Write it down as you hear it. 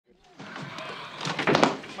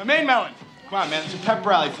My main melon. Come on, man. It's a pep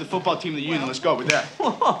rally for the football team of the union. Let's go. We're there.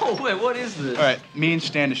 Whoa, wait, what is this? All right, me and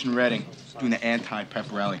Standish and Redding doing the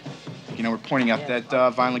anti-pep rally. You know, we're pointing out that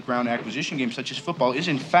violent ground acquisition games such as football is,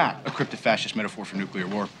 in fact, a crypto-fascist metaphor for nuclear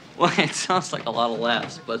war. Well, it sounds like a lot of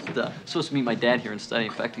laughs, but I'm supposed to meet my dad here and study.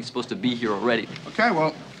 In fact, he's supposed to be here already. Okay,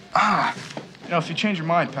 well, you know, if you change your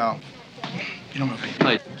mind, pal, you know what I mean. If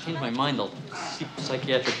I change my mind, I'll seek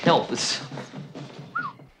psychiatric help. It's...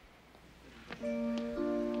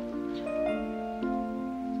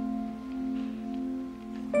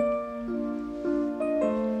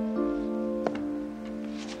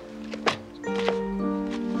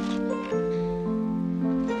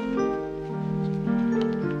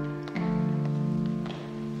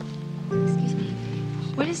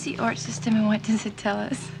 What is the art system and what does it tell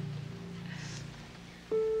us?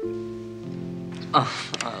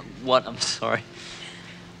 What? I'm sorry.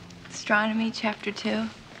 Astronomy, chapter 2.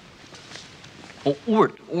 Oh,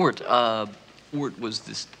 Oort was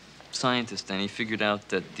this scientist, and he figured out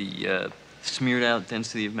that the smeared out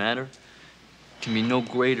density of matter can be no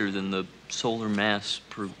greater than the solar mass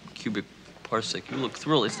per cubic parsec. You look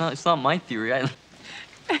thrilled. It's not my theory.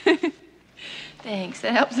 Thanks,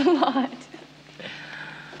 that helps a lot.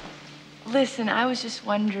 Listen, I was just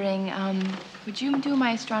wondering, would you do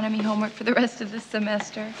my astronomy homework for the rest of the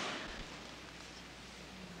semester?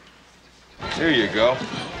 Here you go.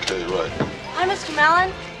 Okay, right. Hi, Mr.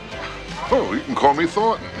 Mellon. Oh, you can call me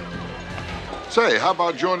Thornton. Say, how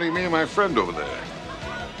about joining me and my friend over there?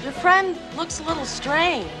 Your friend looks a little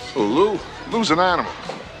strange. Oh, Lou's an animal.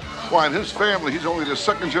 Why, in his family, he's only the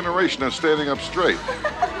second generation of standing up straight.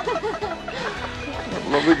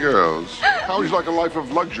 Lovely girls. How would you like a life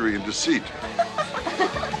of luxury and deceit?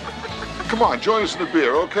 Come on, join us in a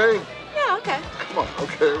beer, okay? Yeah, okay. Come on,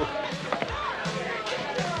 okay.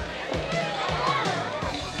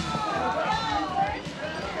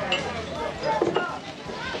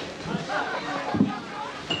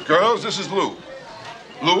 Girls, this is Lou.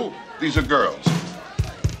 Lou, these are girls.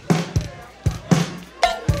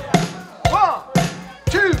 1,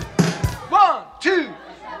 2, 1, 2.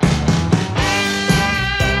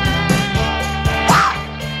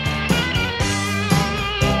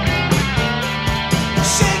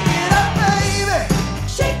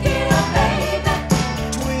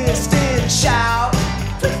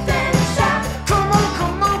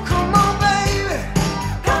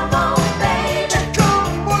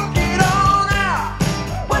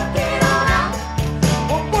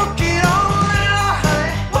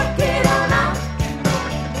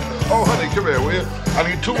 I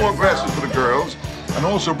need 2 more glasses for the girls, and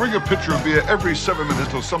also bring a pitcher of beer every 7 minutes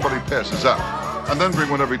till somebody passes out. And then bring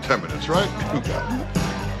one every 10 minutes, right? You got it.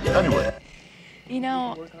 Anyway. You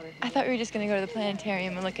know, I thought we were just going to go to the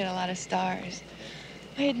planetarium and look at a lot of stars.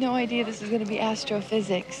 I had no idea this was going to be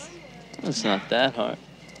astrophysics. It's not that hard.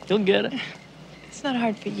 You'll get it. It's not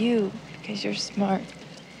hard for you, because you're smart.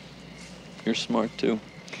 You're smart, too.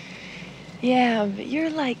 Yeah, but you're,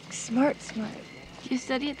 like, smart. You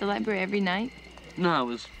study at the library every night? No, I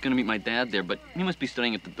was gonna meet my dad there, but he must be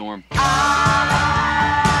studying at the dorm. Shake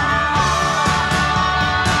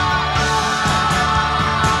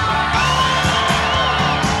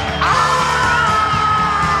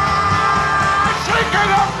it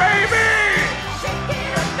up, baby! Shake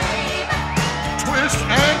it up, baby! Twist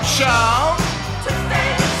and shout! Twist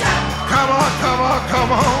and shout! Come on, come on,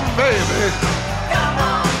 come on, baby! Come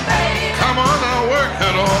on, baby! Come on, now work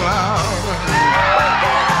it all out!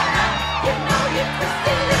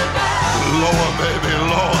 Lower, baby,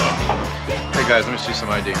 lower. Hey, guys, let me see some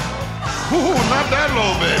ID. Ooh, not that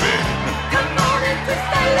low, baby. Come on and twist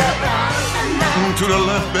to the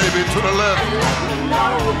left, baby, to the left.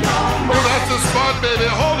 Oh, that's the spot, baby.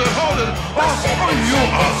 Hold it, hold it. Oh, you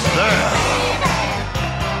are there.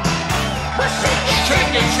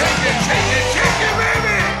 Shake it, shake it, shake it, shake it,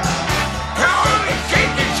 baby. Come on, shake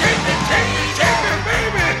it, shake it, shake it, shake it,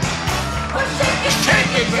 baby. Shake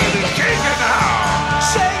it, baby, shake it now.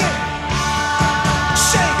 Shake it.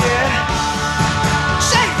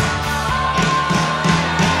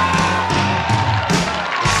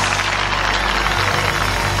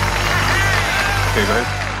 Okay, go ahead.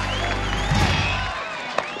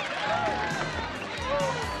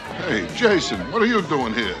 Hey, Jason, what are you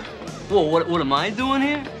doing here? Whoa, what am I doing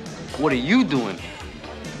here? What are you doing?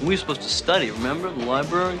 We were supposed to study, remember? The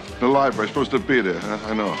library? The library's supposed to be there.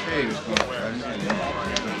 I know. Hey, what's going on?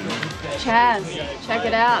 Chaz, check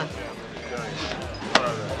it out.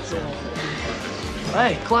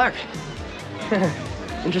 Hey, Clark.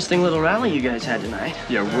 Interesting little rally you guys had tonight.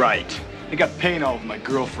 Yeah, right. They got paint all over my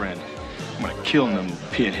girlfriend. I'm gonna kill them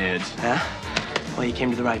pinheads. Yeah? Well, you came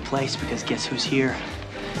to the right place because guess who's here?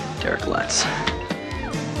 Derek Lutz.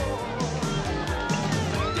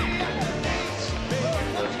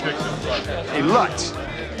 Hey, Lutz.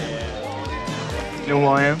 You know who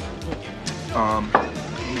I am?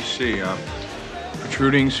 Let me see.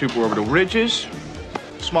 Protruding suborbital ridges,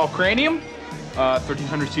 small cranium,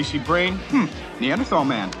 1300 cc brain. Neanderthal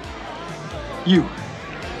man. You.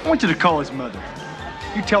 I want you to call his mother.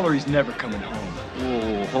 You tell her he's never coming home.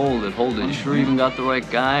 Whoa, hold it. You sure you even got the right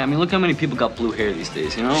guy? I mean, look how many people got blue hair these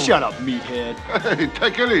days, you know? Shut up, meathead. Hey,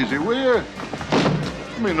 take it easy, will you?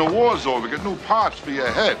 I mean, the war's over. Get new parts for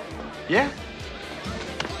your head. Yeah?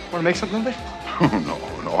 Want to make something of it?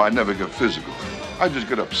 No, I never get physical. I just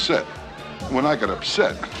get upset. When I get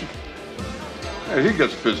upset, hey, he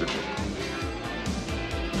gets physical.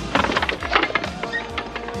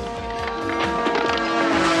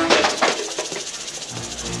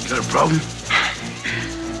 Got a problem?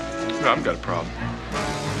 No, I've got a problem.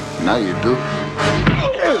 Now you do.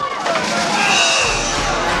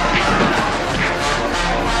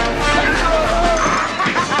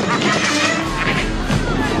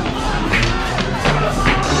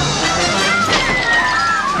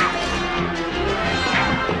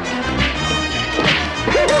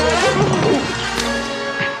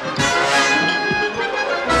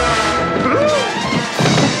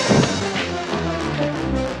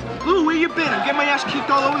 Lou, where you been? I'm getting my ass kicked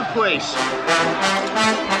all over the place.